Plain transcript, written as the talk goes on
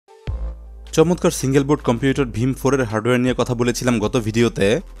চমৎকার single board computer VIM4 এর hardware নিয়ে কথা বলেছিলাম গত ভিডিওতে।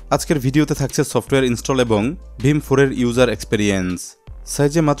 আজকের ভিডিওতে থাকছে সফটওয়্যার ইনস্টল এবং VIM4 এর ইউজার এক্সপেরিয়েন্স।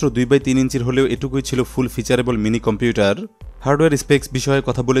 সাইজে মাত্র 2x3 ইঞ্চির হলেও এটুকুই ছিল ফুল ফিচারেবল মিনি কম্পিউটার। হার্ডওয়্যার স্পেক্স বিষয়ে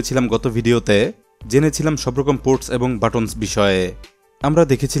কথা বলেছিলাম গত ভিডিওতে, জেনেছিলাম সব রকম পোর্টস এবং বাটনস বিষয়ে। আমরা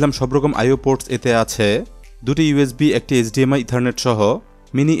দেখেছিলাম সব রকম আইও পোর্টস এতে আছে, দুটি USB, একটি HDMI ইথারনেট সহ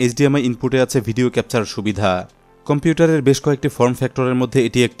মিনি HDMI ইনপুটে আছে ভিডিও ক্যাপচার সুবিধা। কম্পিউটারের বেশ কয়েকটি ফর্ম ফ্যাক্টরের মধ্যে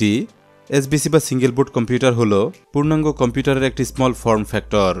এটি একটি। SBC বা সিঙ্গেল বোর্ড কম্পিউটার হল পূর্ণাঙ্গ কম্পিউটারের একটি small form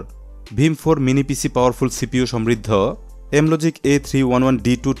factor. VIM4 mini পিসি পাওয়ারফুল CPU সমৃদ্ধ, এমলজিক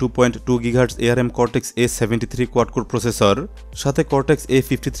A311D2 2.2 GHz ARM Cortex A73 quad core processor, সাথে Cortex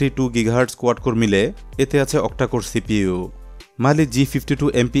A53 2 GHz quad core মিলে এতে আছে অক্টা কোর CPU। মালি G52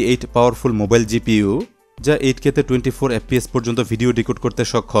 MP8 powerful mobile GPU, যা 8K তে 24 FPS পর্যন্ত ভিডিও ডিকোড করতে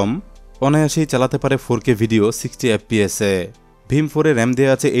সক্ষম, অনায়াসেই চালাতে পারে 4K video 60 FPS A. VIM4 A RAM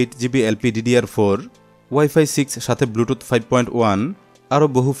দেওয়া আছে 8GB LPDDR4, Wi-Fi 6 সাথে ব্লুটুথ 5.1, আরও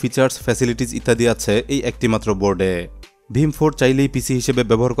বহু ফিচার্স ফ্যাসিলিটিস ইত্যাদি আছে এই একটিমাত্র বোর্ডে। VIM4 চাইলেই পিসি হিসেবে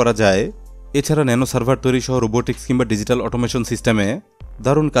ব্যবহার করা যায়। এছাড়া ন্যানো সার্ভার তৈরি সহ রোবোটিক্স কিংবা ডিজিটাল অটোমেশন সিস্টেমে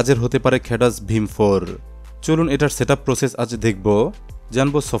দারুণ কাজের হতে পারে খেডাস VIM4। চলুন এটার সেটআপ প্রসেস আজ দেখব,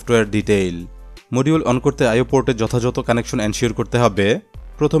 জানব সফটওয়্যার ডিটেইল। মডিউল অন করতে আইও পোর্টে যথাযথ কানেকশন এনশিওর করতে হবে।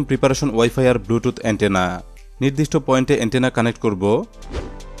 প্রথম প্রিপারেশন ওয়াইফাই আর ব্লুটুথ অ্যান্টেনা। নির্দিষ্ট পয়েন্টে অ্যান্টেনা কানেক্ট করব।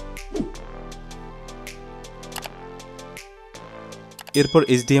 এরপর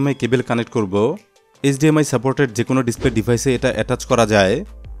HDMI কেবল কানেক্ট করব। HDMI সাপোর্টেড যে কোনো ডিসপ্লে ডিভাইসে এটা অ্যাটাচ করা যায়,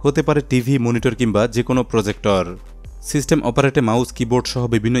 হতে পারে টিভি, মনিটর কিংবা যে কোনো প্রজেক্টর। সিস্টেম অপারেটে মাউস, কিবোর্ড সহ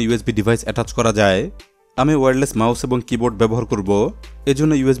বিভিন্ন USB ডিভাইস অ্যাটাচ করা যায়। আমি ওয়্যারলেস মাউস এবং কিবোর্ড ব্যবহার করব,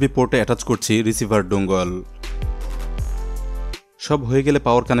 এজন্য USB পোর্টে অ্যাটাচ করছি রিসিভার ডোঙ্গল। সব হয়ে গেলে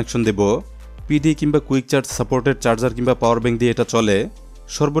পাওয়ার কানেকশন দেব। PD কিংবা কুইক চার্জ সাপোর্টেড চার্জার কিংবা পাওয়ার ব্যাংক দিয়ে এটা চলে।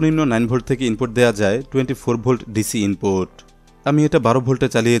 সর্বনিম্ন 9 ভোল্ট থেকে ইনপুট দেওয়া যায় 24 ভোল্ট DC ইনপুট। আমি এটা 12 ভোল্টে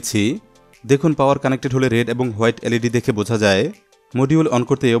চালিয়েছি। দেখুন পাওয়ার কানেক্টেড হলে রেড এবং হোয়াইট LED দেখে বোঝা যায়। মডিউল অন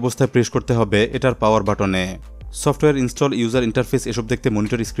করতে এই অবস্থায় প্রেস করতে হবে এটার পাওয়ার বাটনে। সফটওয়্যার ইনস্টল, ইউজার ইন্টারফেস এসব দেখতে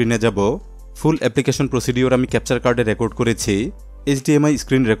মনিটর স্ক্রিনে যাব। ফুল অ্যাপ্লিকেশন প্রসিডিওর আমি ক্যাপচার কার্ডে রেকর্ড করেছি। HDMI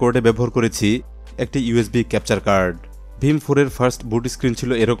স্ক্রিন রেকর্ডে ব্যবহার করেছি একটি USB ক্যাপচার কার্ড। VIM4 এর ফার্স্ট বুট স্ক্রিন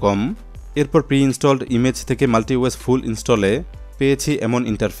ছিল এরকম। এরপর প্রি ইনস্টলড ইমেজ থেকে মাল্টিওয়েস ফুল ইনস্টলে পেয়েছি এমন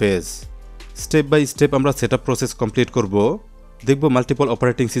ইন্টারফেস। স্টেপ বাই স্টেপ আমরা সেটআপ প্রসেস কমপ্লিট করব। দেখব মাল্টিপল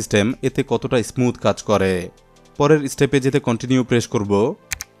অপারেটিং সিস্টেম এতে কতটা স্মুথ কাজ করে। পরের স্টেপে যেতে কন্টিনিউ প্রেস করব।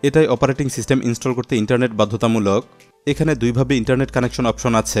 এটাই অপারেটিং সিস্টেম ইনস্টল করতে ইন্টারনেট বাধ্যতামূলক। এখানে দুইভাবে ইন্টারনেট কানেকশন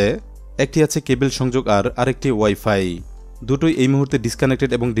অপশন আছে, একটি আছে কেবল সংযোগ আর আরেকটি ওয়াইফাই। দুটোই এই মুহূর্তে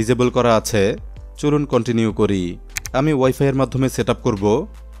ডিসকানেক্টেড এবং ডিজেবল করা আছে। চলুন কন্টিনিউ করি। আমি ওয়াইফাই এর মাধ্যমে সেটআপ করব,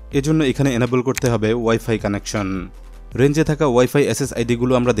 এজন্য এখানে এনেবল করতে হবে ওয়াইফাই কানেকশন। রেঞ্জে থাকা ওয়াইফাই SSID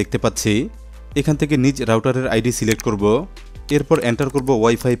গুলো আমরা দেখতে পাচ্ছি। এখান থেকে নিজ রাউটারের আইডি সিলেক্ট করব। এরপর এন্টার করব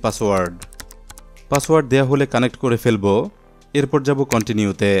ওয়াইফাই পাসওয়ার্ড। পাসওয়ার্ড দেয়া হলে কানেক্ট করে ফেলব। এরপর যাব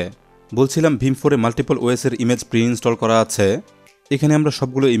কন্টিনিউতে। বলছিলাম VIM4 এ মাল্টিপল OS এর ইমেজ প্রি ইনস্টল করা আছে। এখানে আমরা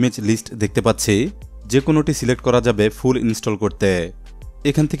সবগুলো ইমেজ লিস্ট দেখতে পাচ্ছি, যে কোনোটি সিলেক্ট করা যাবে ফুল ইনস্টল করতে।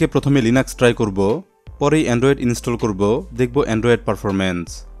 এখান থেকে প্রথমে লিনাক্স ট্রাই করব, পরেই অ্যান্ড্রয়েড ইনস্টল করব, দেখব Android performance.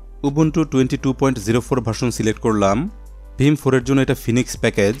 Ubuntu 22.04 version select করলাম। VIM4 এর জন্য এটা ফিনিক্স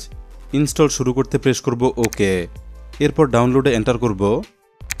প্যাকেজ। ইনস্টল শুরু করতে প্রেস করব ওকে। এরপর ডাউনলোডে এন্টার করব।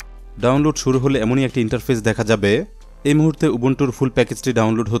 ডাউনলোড শুরু হলে এমনই একটি ইন্টারফেস দেখা যাবে। এই মুহূর্তে উবুন্টুর ফুল প্যাকেজটি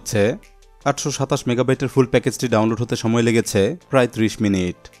ডাউনলোড হচ্ছে। 827 মেগাবাইটের ফুল প্যাকেজটি ডাউনলোড হতে সময় লেগেছে প্রায় 30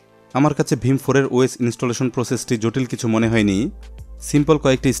 মিনিট। আমার কাছে VIM4 এর OS ইনস্টলেশন প্রসেসটি জটিল কিছু মনে হয়নি। সিম্পল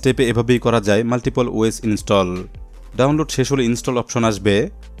কয়েকটি স্টেপে এভাবেই করা যায় মাল্টিপল OS ইনস্টল। ডাউনলোড শেষ হলে ইনস্টল অপশন আসবে,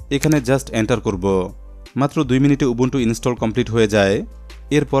 এখানে জাস্ট এন্টার করব। মাত্র 2 মিনিটে উবুন্টু ইনস্টল কমপ্লিট হয়ে যায়।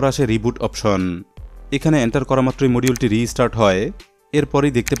 এরপর আসে রিবুট অপশন। এখানে এন্টার করা মাত্রই মডিউলটি রিস্টার্ট হয়।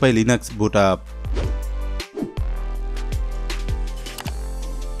 এরপরই দেখতে পাই লিনাক্স বুট আপ।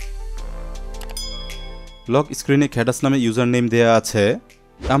 লক স্ক্রিনে খেডাস নামে ইউজার নেম দেওয়া আছে।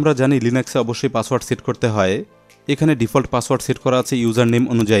 আমরা জানি লিনাক্সে অবশ্যই পাসওয়ার্ড সেট করতে হয়। এখানে ডিফল্ট পাসওয়ার্ড সেট করা আছে ইউজার নেম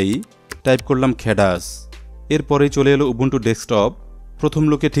অনুযায়ী। টাইপ করলাম খেডাস। এরপরেই চলে এলো উবুন্টু ডেস্কটপ। প্রথম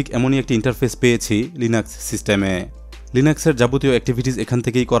লোকে ঠিক এমনই একটি ইন্টারফেস পেয়েছি লিনাক্স সিস্টেমে। লিনাক্সের যাবতীয় অ্যাক্টিভিটিস এখান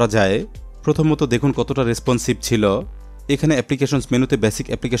থেকেই করা যায়। প্রথমত দেখুন কতটা রেসপন্সিভ ছিল। এখানে অ্যাপ্লিকেশনস মেনুতে বেসিক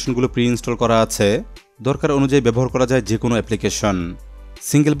অ্যাপ্লিকেশনগুলো প্রি ইনস্টল করা আছে। দরকার অনুযায়ী ব্যবহার করা যায় যে কোনো অ্যাপ্লিকেশন।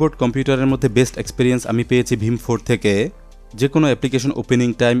 সিঙ্গেল বোর্ড কম্পিউটারের মধ্যে বেস্ট এক্সপিরিয়েন্স আমি পেয়েছি VIM4 থেকে। যে কোনো অ্যাপ্লিকেশন ওপেনিং,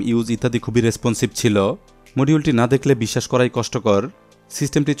 টাইম ইউজ ইত্যাদি খুবই রেসপন্সিভ ছিল। মডিউলটি না দেখলে বিশ্বাস করাই কষ্টকর।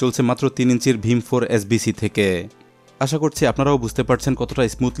 সিস্টেমটি চলছে মাত্র 3 ইঞ্চির VIM4 SBC থেকে। আশা করছি আপনারাও বুঝতে পারছেন কতটা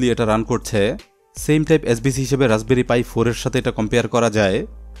স্মুথলি এটা রান করছে। সেম টাইপ SBC হিসেবে রাসবেরি পাই 4 এর সাথে এটা কম্পেয়ার করা যায়।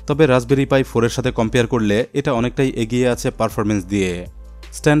 তবে রাসবেরি পাই 4 এর সাথে কম্পেয়ার করলে এটা অনেকটাই এগিয়ে আছে পারফরমেন্স দিয়ে।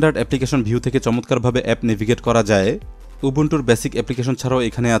 স্ট্যান্ডার্ড অ্যাপ্লিকেশন ভিউ থেকে চমৎকারভাবে অ্যাপ নেভিগেট করা যায়। উবুন্টুর বেসিক অ্যাপ্লিকেশন ছাড়াও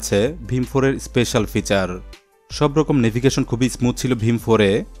এখানে আছে VIM4 এর স্পেশাল ফিচার। সব রকম নেভিগেশন খুবই স্মুথ ছিল VIM4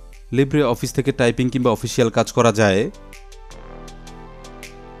 এ। লিব্রে অফিস থেকে টাইপিং কিংবা অফিসিয়াল কাজ করা যায়।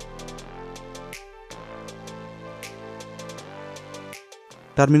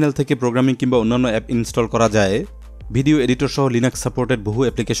 টার্মিনাল থেকে প্রোগ্রামিং কিংবা অন্যান্য অ্যাপ ইনস্টল করা যায়। ভিডিও এডিটর সহ লিনাক্স সাপোর্টেড বহু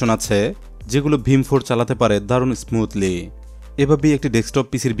অ্যাপ্লিকেশন আছে যেগুলো VIM4 চালাতে পারে দারুণ স্মুথলি। এভাবেই একটি ডেস্কটপ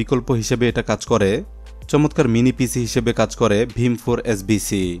পিসির বিকল্প হিসেবে এটা কাজ করে। চমৎকার মিনি পিসি হিসেবে কাজ করে VIM4 SBC।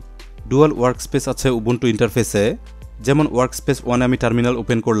 ডুয়াল ওয়ার্কস্পেস আছে উবুন্টু ইন্টারফেসে। যেমন ওয়ার্কস্পেস 1 আমি টার্মিনাল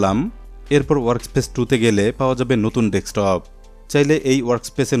ওপেন করলাম, এরপর ওয়ার্কস্পেস 2তে গেলে পাওয়া যাবে নতুন ডেস্কটপ। চাইলে এই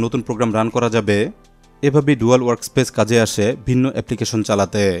ওয়ার্কস্পেসে নতুন প্রোগ্রাম রান করা যাবে। এভাবেই ডুয়াল ওয়ার্কস্পেস কাজে আসে ভিন্ন অ্যাপ্লিকেশন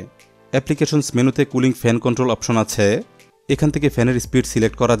চালাতে। অ্যাপ্লিকেশনস মেনুতে কুলিং ফ্যান কন্ট্রোল অপশন আছে। এখান থেকে ফ্যানের স্পিড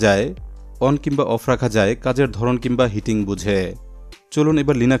সিলেক্ট করা যায়, অন কিংবা অফ রাখা যায় কাজের ধরন কিংবা হিটিং বুঝে। চলুন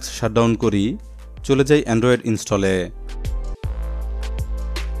এবার লিনাক্স শাটডাউন করি, চলে যাই অ্যান্ড্রয়েড ইনস্টলে।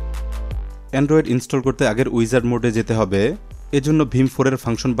 অ্যান্ড্রয়েড ইনস্টল করতে আগের উইজার্ড মোডে যেতে হবে। এজন্য VIM4 এর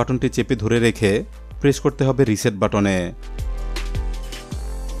ফাংশন বাটনটি চেপে ধরে রেখে প্রেস করতে হবে রিসেট বাটনে।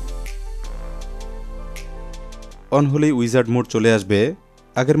 অন হলেই উইজার্ড মোড চলে আসবে।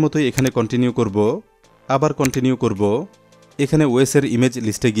 আগের মতোই এখানে কন্টিনিউ করব, আবার কন্টিনিউ করব। এখানে ওএস এর ইমেজ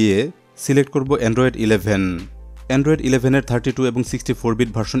লিস্টে গিয়ে সিলেক্ট করব অ্যান্ড্রয়েড 11। অ্যান্ড্রয়েড 11 এর 32 এবং 64 বিট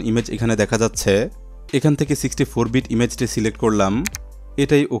ভার্সন ইমেজ এখানে দেখা যাচ্ছে। এখান থেকে 64 বিট ইমেজটি সিলেক্ট করলাম,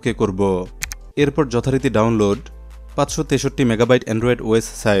 এটাই ওকে করব। এরপর যথারীতি download. 563 megabyte Android OS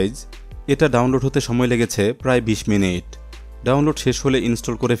size. এটা ডাউনলোড হতে সময় লেগেছে প্রায় 20 মিনিট। ডাউনলোড শেষ হলে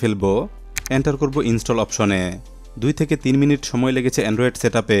ইনস্টল করে ফেলব। এন্টার করব ইনস্টল অপশনে। 2 থেকে 3 মিনিট সময় লেগেছে অ্যান্ড্রয়েড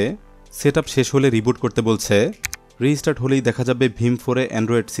সেটআপে। সেটআপ শেষ হলে রিবুট করতে বলছে। রিস্টার্ট হলেই দেখা যাবে VIM4 এ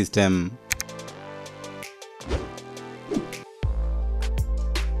অ্যান্ড্রয়েড সিস্টেম।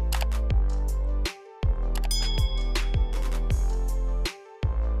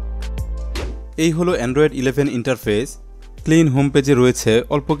 এই হলো অ্যান্ড্রয়েড 11 ইন্টারফেস। ক্লিন হোম পেজে রয়েছে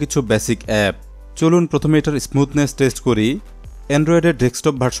অল্প কিছু বেসিক অ্যাপ। চলুন প্রথমে এটার স্মুথনেস টেস্ট করি। অ্যান্ড্রয়েডের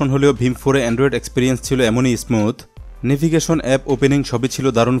ডেস্কটপ ভার্সন হলেও VIM4 এ অ্যান্ড্রয়েড এক্সপিরিয়েন্স ছিল এমনই স্মুথ। নেভিগেশন, অ্যাপ ওপেনিং সবই ছিল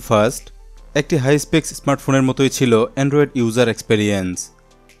দারুণ ফাস্ট। একটি হাই স্পেক্স স্মার্টফোনের মতোই ছিল Android user experience.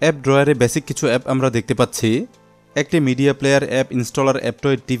 App ড্রয়ারে basic কিছু অ্যাপ আমরা দেখতে পাচ্ছি। একটি media player, app installer,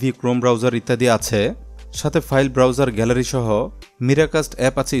 অ্যাপটয়েড TV, Chrome browser ইত্যাদি আছে। সাথে ফাইল ব্রাউজার, গ্যালারি সহ মিরাকাস্ট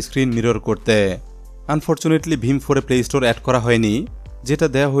অ্যাপ আছে স্ক্রিন মিরর করতে। আনফরচুনেটলি VIM4 এ প্লে স্টোর অ্যাড করা হয়নি, যেটা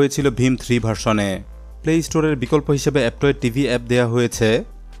দেওয়া হয়েছিল VIM3 ভার্সনে। প্লে স্টোরের বিকল্প হিসেবে অ্যাপটয়েড টিভি অ্যাপ দেওয়া হয়েছে।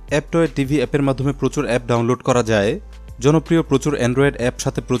 অ্যাপটয়েড টিভি অ্যাপের মাধ্যমে প্রচুর অ্যাপ ডাউনলোড করা যায়। জনপ্রিয় প্রচুর অ্যান্ড্রয়েড অ্যাপ,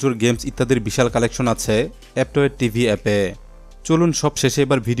 সাথে প্রচুর গেমস ইত্যাদির বিশাল কালেকশন আছে অ্যাপটয়েড টিভি অ্যাপে। চলুন সব শেষে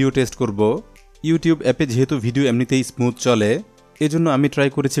এবার ভিডিও টেস্ট করব। ইউটিউব অ্যাপে যেহেতু ভিডিও এমনিতেই স্মুথ চলে, এজন্য আমি ট্রাই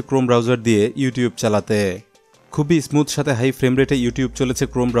করেছি ক্রোম ব্রাউজার দিয়ে ইউটিউব চালাতে। খুবই স্মুথ, সাথে হাই ফ্রেম রেটে ইউটিউব চলেছে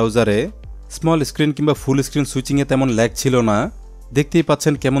ক্রোম ব্রাউজারে। স্মল স্ক্রিন কিংবা ফুল স্ক্রিন সুইচিংয়ে তেমন ল্যাগ ছিল না। দেখতেই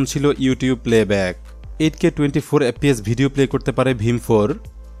পাচ্ছেন কেমন ছিল YouTube playback. 8K 24 FPS video play করতে পারে VIM4।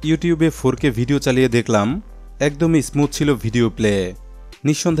 ইউটিউবে 4K ভিডিও চালিয়ে দেখলাম, একদমই স্মুথ ছিল ভিডিও প্লে।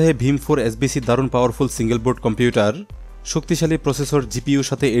 নিঃসন্দেহে VIM4 SBC দারুণ পাওয়ারফুল সিঙ্গেল বোর্ড কম্পিউটার। শক্তিশালী প্রসেসর, জিপিইউ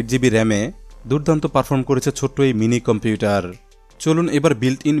সাথে 8GB র্যামে দুর্দান্ত পারফর্ম করেছে ছোট্ট এই মিনি কম্পিউটার। চলুন এবার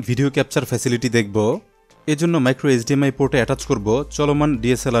built in video capture facility দেখব। এজন্য মাইক্রো HDMI পোর্টে অ্যাটাচ করব চলমান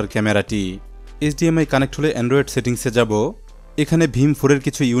DSLR ক্যামেরাটি। HDMI কানেক্ট হলে অ্যান্ড্রয়েড সেটিংসে যাব। এখানে VIM4 এর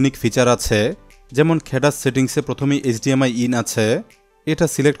কিছু ইউনিক ফিচার আছে, যেমন খেডাস সেটিংসে প্রথমেই HDMI ইন আছে। এটা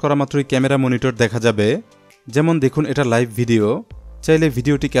সিলেক্ট করা মাত্রই ক্যামেরা মনিটর দেখা যাবে। যেমন দেখুন, এটা লাইভ ভিডিও, চাইলে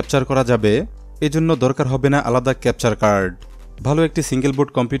ভিডিওটি ক্যাপচার করা যাবে। এজন্য দরকার হবে না আলাদা ক্যাপচার কার্ড। ভালো একটি সিঙ্গেল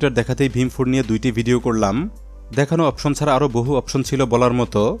বোর্ড কম্পিউটার দেখাতেই VIM4 নিয়ে 2টি ভিডিও করলাম। দেখানো অপশন ছাড়া আরও বহু অপশন ছিল বলার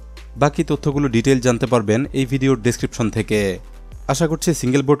মতো। বাকি তথ্যগুলো ডিটেইল জানতে পারবেন এই ভিডিওর ডেসক্রিপশন থেকে। আশা করছি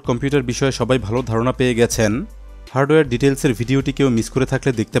সিঙ্গেল বোর্ড কম্পিউটার বিষয়ে সবাই ভালো ধারণা পেয়ে গেছেন। হার্ডওয়্যার ডিটেইলসের ভিডিওটি কেউ মিস করে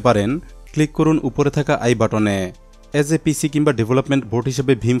থাকলে দেখতে পারেন। ক্লিক করুন উপরে থাকা আই বাটনে। এজ এ পিসি কিংবা ডেভেলপমেন্ট বোর্ড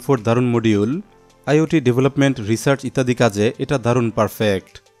হিসেবে VIM4 দারুণ মডিউল। আইওটি ডেভেলপমেন্ট, রিসার্চ ইত্যাদি কাজে এটা দারুণ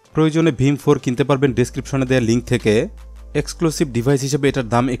পারফেক্ট। প্রয়োজনে VIM4 কিনতে পারবেন ডেসক্রিপশনে দেওয়া লিঙ্ক থেকে। এক্সক্লুসিভ ডিভাইস হিসেবে এটার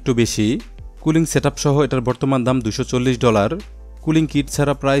দাম একটু বেশি। কুলিং সেটআপ সহ এটার বর্তমান দাম $240, কুলিং কিট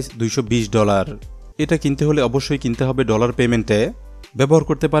ছাড়া প্রাইস $220। এটা কিনতে হলে অবশ্যই কিনতে হবে ডলার পেমেন্টে। ব্যবহার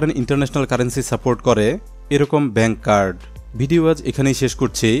করতে পারেন ইন্টারন্যাশনাল কারেন্সি সাপোর্ট করে এরকম ব্যাংক কার্ড। ভিডিও আজ এখানেই শেষ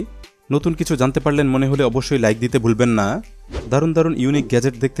করছি। নতুন কিছু জানতে পারলেন মনে হলে অবশ্যই লাইক দিতে ভুলবেন না। দারুণ দারুণ ইউনিক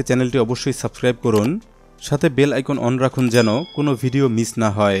গ্যাজেট দেখতে চ্যানেলটি অবশ্যই সাবস্ক্রাইব করুন, সাথে বেল আইকন অন রাখুন যেন কোনো ভিডিও মিস না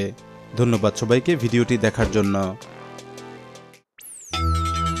হয়। ধন্যবাদ সবাইকে ভিডিওটি দেখার জন্য।